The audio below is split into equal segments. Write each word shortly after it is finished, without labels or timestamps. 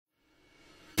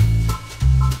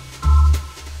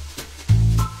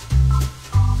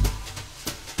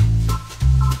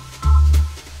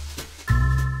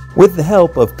With the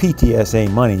help of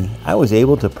PTSA money, I was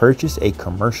able to purchase a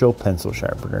commercial pencil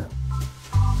sharpener.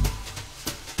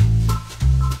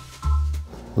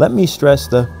 Let me stress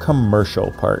the commercial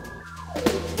part,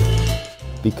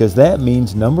 because that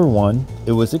means, number one,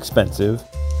 it was expensive,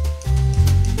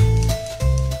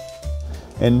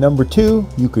 and number two,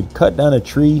 you could cut down a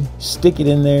tree, stick it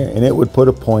in there, and it would put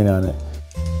a point on it.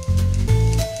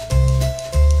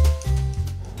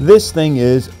 This thing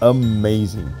is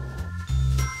amazing.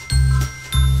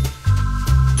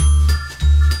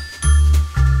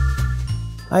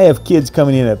 I have kids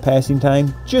coming in at passing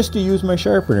time just to use my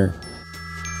sharpener.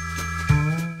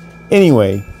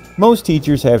 Anyway, most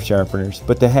teachers have sharpeners,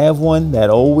 but to have one that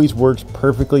always works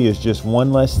perfectly is just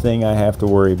one less thing I have to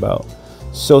worry about.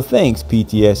 So thanks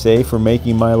PTSA for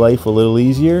making my life a little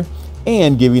easier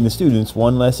and giving the students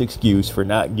one less excuse for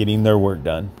not getting their work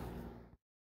done.